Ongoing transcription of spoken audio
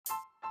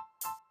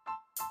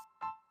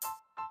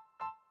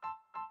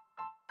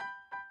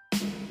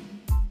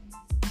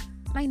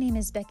My name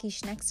is Becky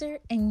Schnexer,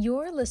 and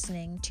you're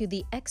listening to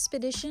the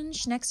Expedition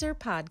Schnexer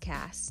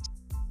podcast.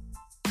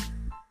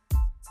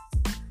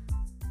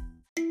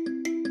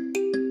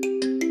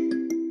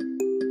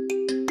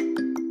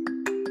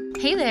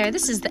 Hey there,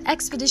 this is the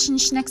Expedition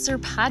Schnexer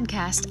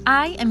podcast.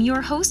 I am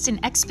your host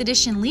and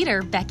expedition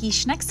leader, Becky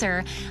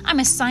Schnexer. I'm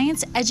a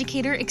science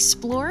educator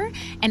explorer,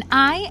 and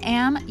I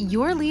am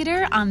your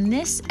leader on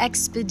this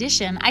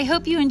expedition. I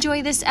hope you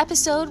enjoy this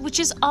episode, which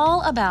is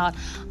all about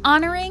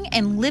honoring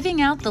and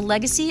living out the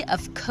legacy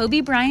of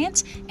Kobe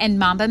Bryant and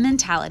Mamba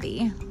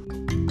mentality.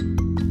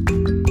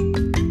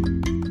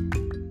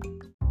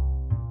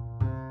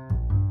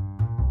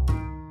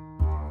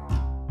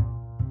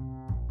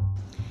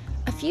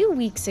 A few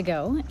weeks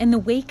ago, in the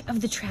wake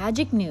of the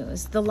tragic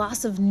news, the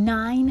loss of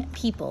 9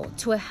 people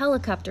to a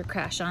helicopter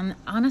crash on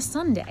a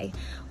Sunday,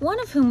 one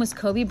of whom was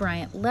Kobe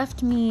Bryant,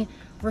 left me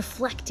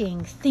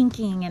reflecting,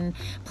 thinking, and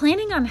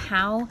planning on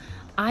how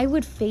I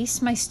would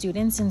face my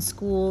students in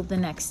school the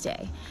next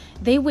day.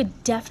 They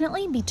would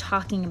definitely be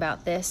talking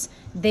about this.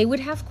 They would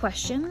have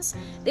questions.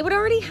 They would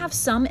already have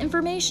some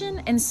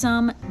information and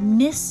some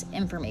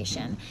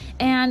misinformation.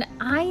 And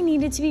I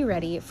needed to be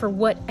ready for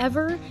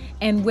whatever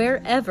and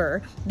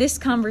wherever this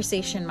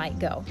conversation might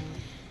go.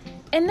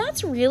 And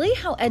that's really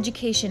how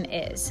education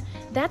is.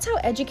 That's how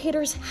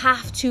educators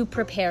have to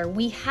prepare.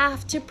 We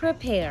have to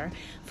prepare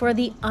for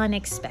the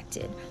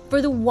unexpected,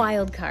 for the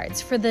wild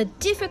cards, for the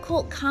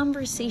difficult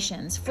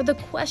conversations, for the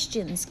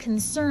questions,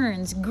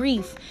 concerns,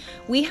 grief.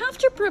 We have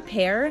to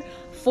prepare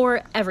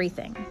for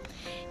everything.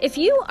 If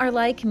you are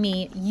like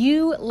me,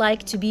 you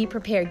like to be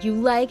prepared. You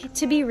like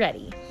to be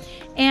ready.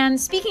 And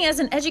speaking as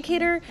an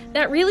educator,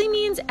 that really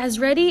means as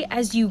ready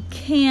as you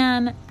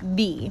can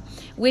be,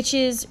 which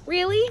is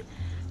really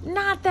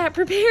not that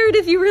prepared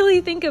if you really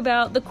think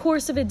about the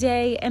course of a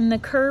day and the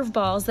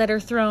curveballs that are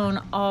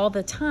thrown all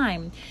the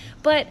time.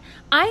 But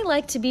I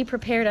like to be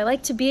prepared. I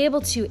like to be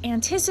able to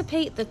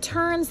anticipate the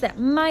turns that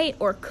might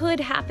or could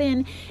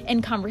happen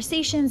in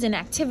conversations and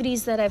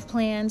activities that I've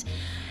planned.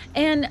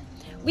 And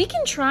we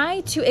can try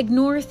to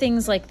ignore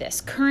things like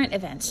this, current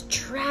events,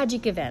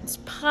 tragic events,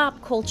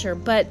 pop culture,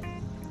 but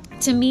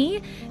to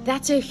me,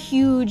 that's a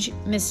huge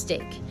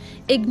mistake.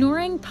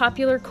 Ignoring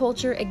popular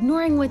culture,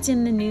 ignoring what's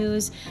in the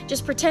news,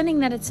 just pretending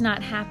that it's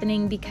not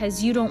happening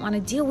because you don't want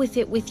to deal with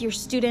it with your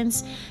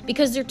students,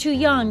 because they're too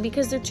young,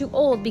 because they're too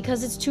old,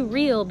 because it's too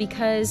real,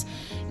 because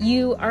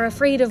you are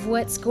afraid of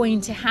what's going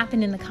to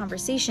happen in the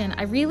conversation.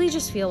 I really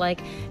just feel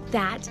like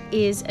that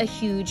is a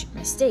huge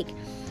mistake.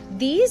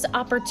 These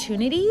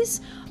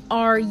opportunities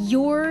are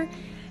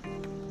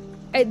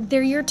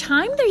they're your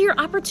time, they're your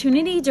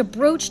opportunity to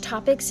broach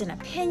topics and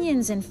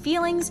opinions and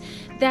feelings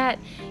that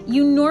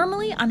you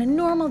normally, on a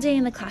normal day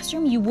in the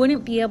classroom, you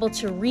wouldn't be able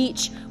to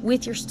reach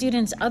with your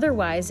students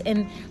otherwise.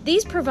 And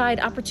these provide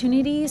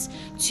opportunities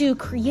to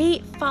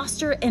create,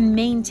 foster, and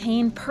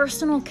maintain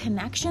personal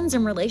connections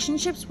and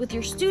relationships with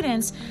your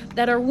students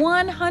that are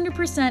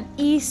 100%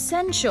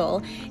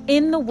 essential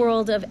in the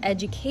world of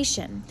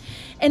education.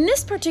 In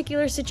this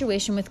particular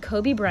situation with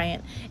Kobe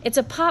Bryant, it's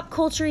a pop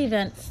culture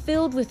event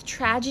filled with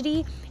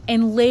tragedy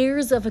and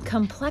layers of a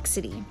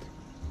complexity.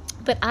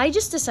 But I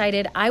just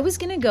decided I was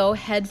going to go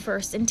head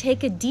first and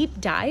take a deep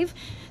dive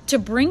to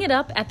bring it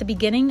up at the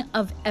beginning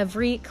of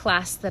every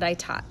class that I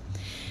taught.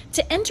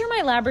 To enter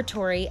my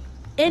laboratory,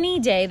 any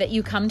day that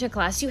you come to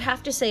class, you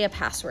have to say a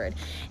password,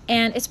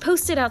 and it's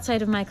posted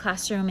outside of my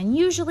classroom, and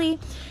usually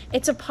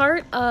it's a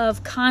part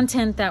of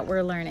content that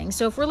we're learning.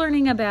 So if we're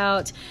learning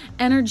about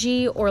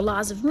energy or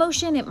laws of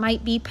motion, it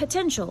might be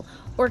potential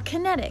or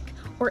kinetic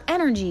or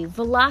energy,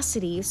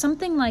 velocity,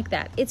 something like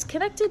that. It's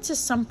connected to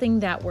something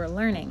that we're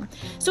learning.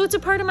 So it's a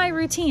part of my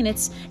routine.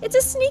 It's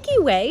a sneaky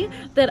way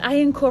that I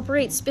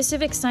incorporate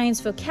specific science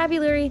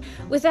vocabulary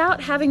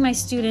without having my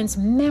students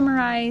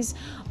memorize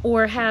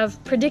or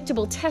have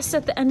predictable tests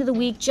at the end of the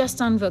week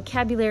just on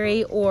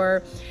vocabulary,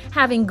 or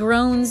having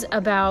groans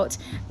about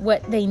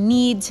what they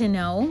need to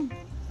know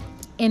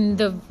in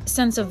the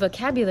sense of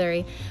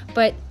vocabulary.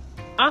 But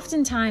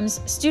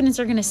oftentimes, students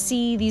are going to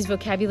see these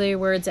vocabulary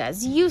words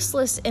as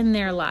useless in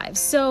their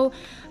lives. So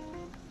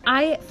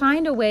I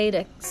find a way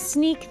to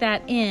sneak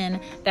that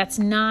in that's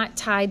not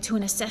tied to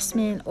an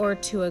assessment or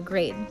to a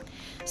grade.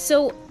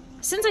 So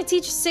since I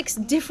teach 6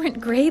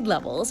 different grade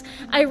levels,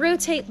 I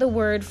rotate the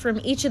word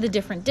from each of the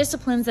different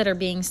disciplines that are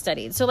being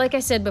studied. So like I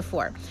said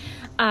before,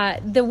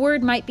 the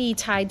word might be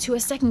tied to a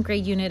 2nd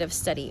grade unit of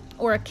study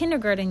or a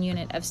kindergarten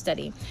unit of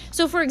study.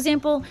 So for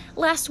example,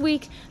 last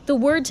week, the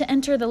word to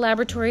enter the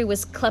laboratory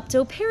was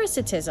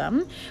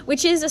kleptoparasitism,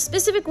 which is a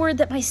specific word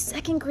that my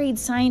 2nd grade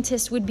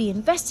scientists would be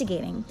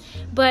investigating.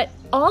 But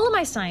all of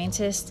my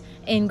scientists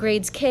in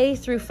grades K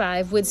through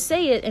 5 would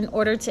say it in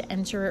order to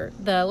enter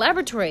the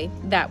laboratory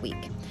that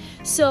week.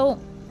 So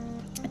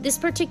this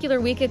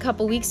particular week, a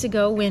couple weeks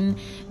ago, when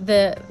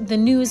the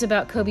news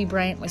about Kobe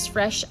Bryant was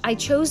fresh, I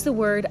chose the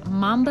word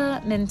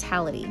Mamba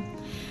mentality.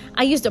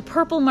 I used a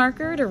purple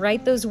marker to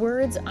write those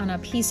words on a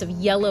piece of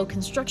yellow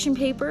construction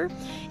paper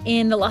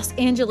in the Los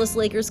Angeles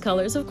Lakers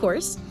colors, of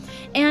course.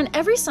 And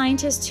every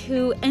scientist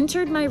who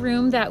entered my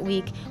room that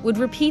week would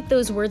repeat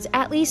those words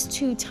at least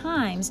 2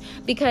 times,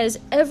 because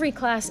every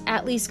class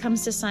at least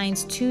comes to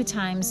science 2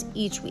 times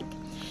each week.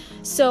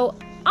 So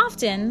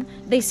often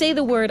they say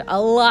the word a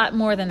lot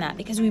more than that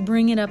because we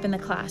bring it up in the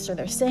class, or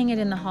they're saying it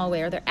in the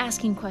hallway, or they're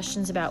asking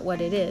questions about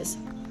what it is.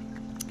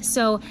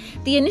 So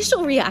the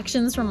initial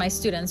reactions from my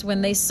students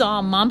when they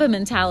saw Mamba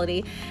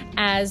Mentality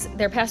as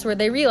their password,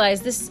 they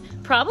realized this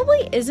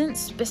probably isn't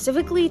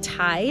specifically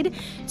tied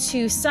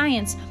to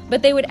science,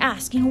 but they would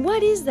ask,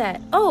 what is that?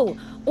 Oh,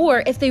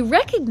 or if they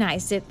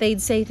recognized it,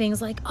 they'd say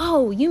things like,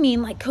 oh, you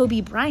mean like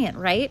Kobe Bryant,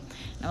 right?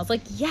 And I was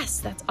like,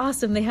 yes, that's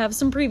awesome. They have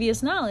some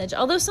previous knowledge,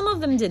 although some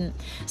of them didn't.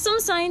 Some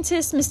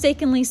scientists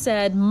mistakenly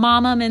said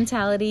Mama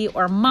Mentality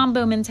or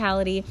Mambo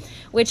Mentality,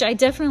 which I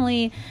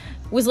definitely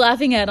was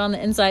laughing at on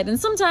the inside. And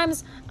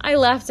sometimes I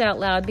laughed out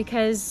loud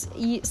because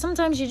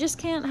sometimes you just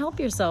can't help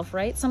yourself,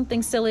 right?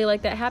 Something silly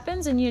like that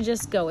happens and you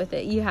just go with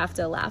it. You have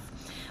to laugh.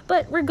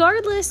 But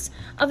regardless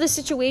of the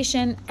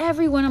situation,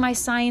 every one of my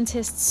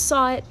scientists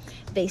saw it,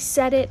 they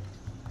said it,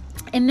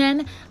 and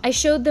then I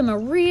showed them a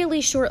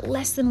really short,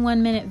 less than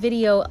 1 minute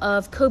video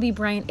of Kobe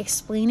Bryant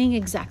explaining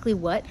exactly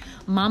what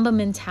Mamba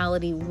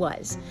Mentality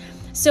was.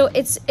 So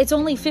it's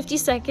only 50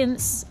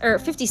 seconds or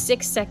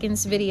 56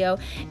 seconds video,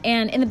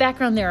 and in the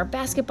background there are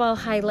basketball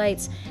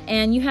highlights,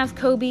 and you have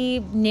Kobe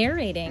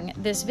narrating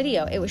this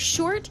video. It was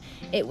short,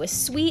 it was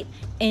sweet,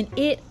 and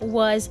it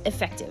was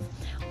effective.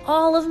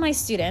 All of my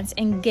students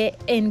in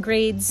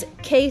grades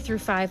K through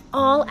 5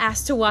 all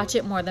asked to watch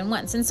it more than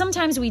once. And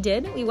sometimes we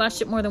did. We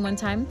watched it more than one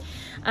time.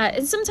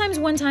 And sometimes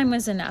one time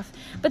was enough.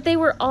 But they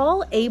were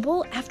all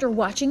able, after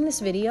watching this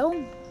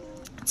video,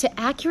 to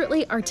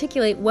accurately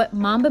articulate what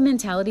Mamba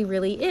Mentality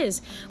really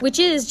is, which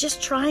is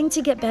just trying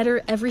to get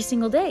better every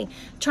single day,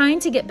 trying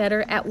to get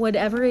better at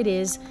whatever it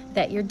is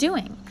that you're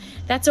doing.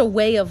 That's a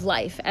way of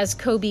life, as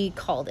Kobe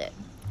called it.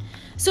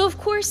 So of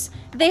course,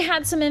 they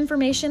had some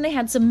information, they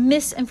had some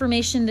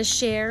misinformation to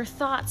share,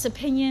 thoughts,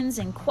 opinions,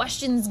 and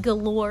questions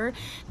galore.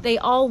 They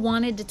all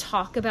wanted to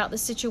talk about the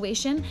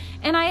situation,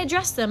 and I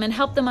addressed them and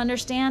helped them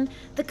understand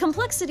the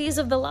complexities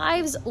of the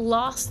lives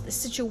lost, the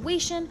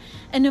situation,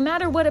 and no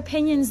matter what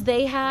opinions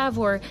they have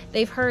or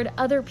they've heard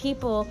other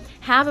people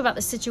have about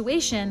the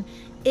situation,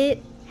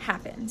 it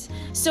happened.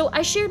 So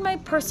I shared my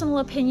personal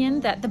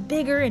opinion that the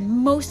bigger and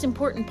most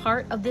important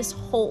part of this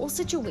whole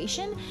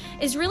situation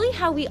is really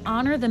how we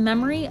honor the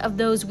memory of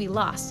those we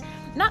lost,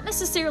 not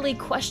necessarily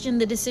question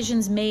the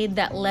decisions made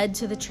that led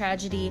to the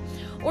tragedy,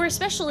 or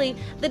especially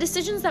the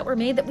decisions that were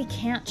made that we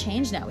can't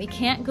change now. We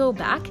can't go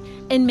back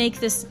and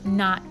make this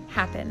not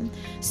happen.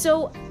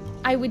 So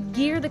I would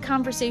gear the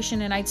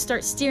conversation and I'd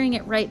start steering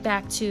it right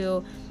back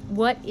to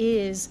what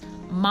is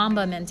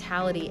Mamba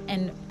Mentality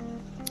and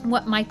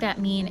what might that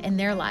mean in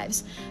their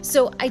lives.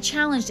 So I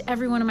challenged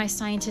every one of my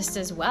scientists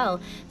as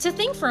well to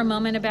think for a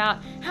moment about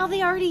how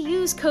they already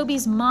use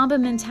Kobe's Mamba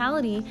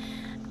Mentality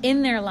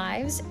in their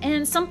lives,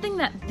 and something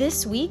that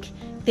this week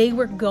they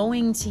were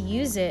going to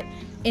use it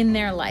in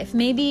their life.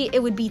 Maybe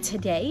it would be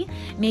today,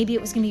 maybe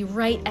it was going to be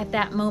right at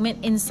that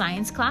moment in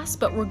science class,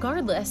 but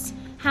regardless,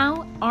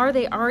 how are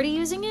they already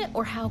using it,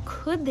 or how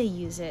could they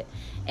use it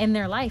in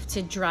their life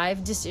to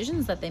drive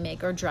decisions that they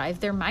make or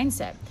drive their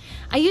mindset?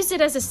 I used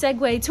it as a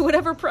segue to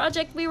whatever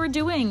project we were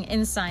doing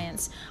in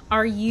science.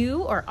 Are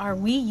you or are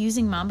we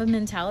using Mamba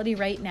Mentality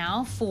right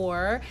now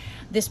for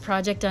this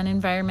project on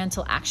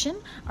environmental action?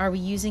 Are we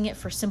using it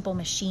for simple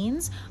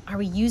machines? Are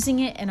we using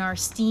it in our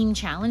STEAM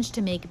challenge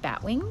to make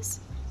bat wings?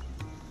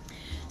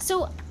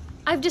 So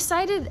I've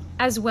decided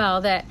as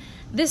well that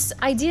this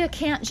idea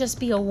can't just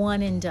be a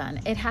one and done.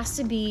 It has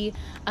to be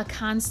a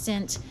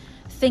constant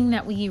thing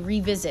that we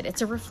revisit.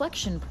 It's a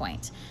reflection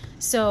point.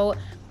 So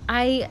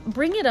I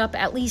bring it up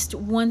at least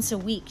once a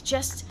week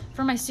just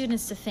for my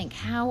students to think,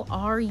 how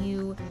are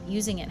you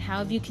using it? How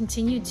have you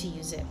continued to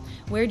use it?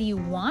 Where do you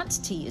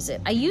want to use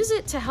it? I use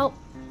it to help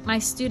my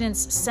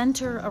students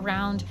center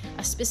around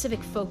a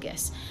specific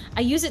focus.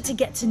 I use it to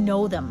get to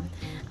know them.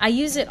 I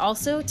use it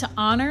also to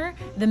honor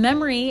the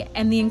memory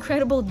and the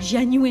incredible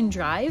genuine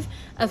drive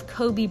of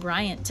Kobe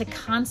Bryant to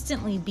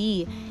constantly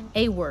be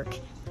a work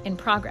in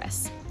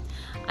progress.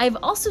 I've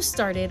also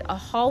started a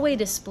hallway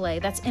display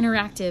that's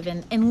interactive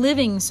and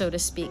living, so to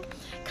speak,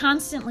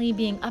 constantly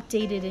being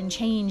updated and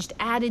changed,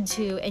 added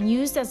to, and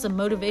used as a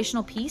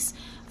motivational piece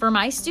for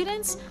my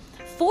students,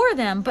 for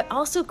them, but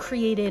also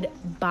created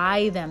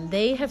by them.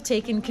 They have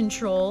taken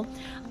control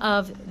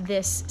of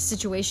this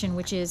situation,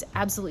 which is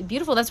absolutely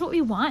beautiful. That's what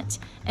we want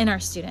in our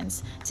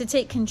students, to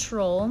take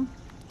control,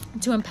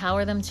 to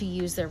empower them to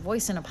use their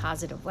voice in a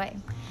positive way.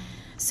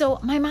 So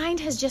my mind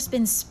has just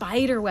been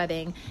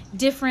spiderwebbing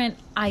different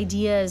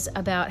ideas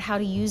about how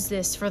to use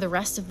this for the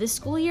rest of this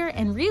school year,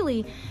 and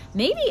really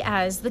maybe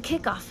as the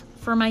kickoff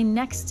for my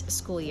next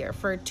school year,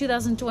 for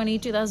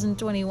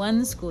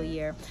 2020-2021 school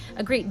year.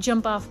 A great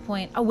jump off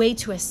point, a way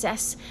to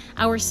assess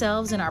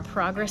ourselves and our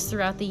progress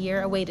throughout the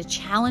year, a way to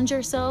challenge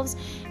ourselves,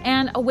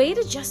 and a way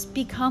to just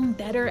become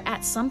better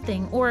at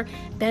something or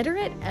better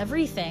at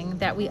everything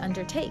that we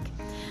undertake.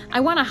 I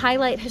want to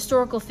highlight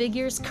historical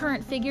figures,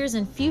 current figures,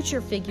 and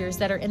future figures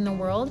that are in the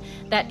world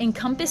that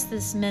encompass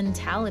this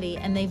mentality,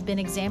 and they've been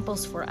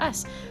examples for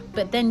us,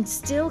 but then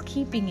still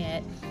keeping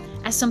it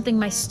as something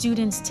my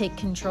students take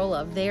control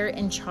of. They're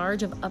in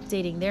charge of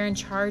updating. They're in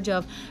charge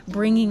of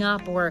bringing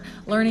up or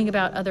learning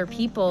about other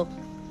people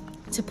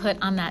to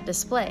put on that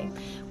display.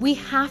 We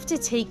have to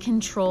take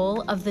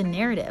control of the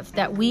narrative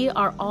that we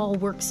are all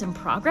works in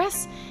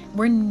progress.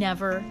 We're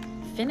never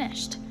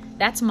finished.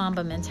 That's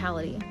Mamba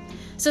mentality.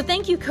 So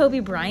thank you, Kobe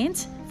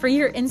Bryant, for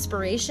your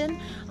inspiration.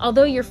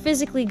 Although you're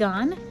physically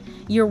gone,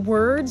 your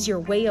words, your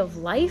way of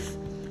life,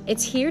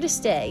 it's here to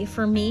stay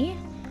for me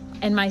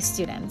and my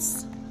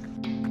students.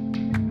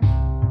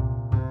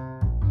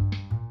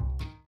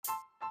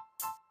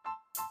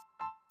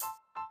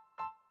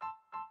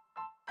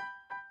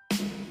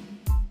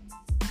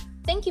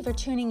 Thank you for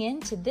tuning in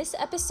to this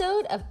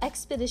episode of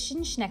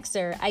Expedition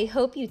Schnexer. I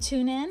hope you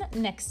tune in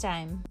next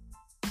time.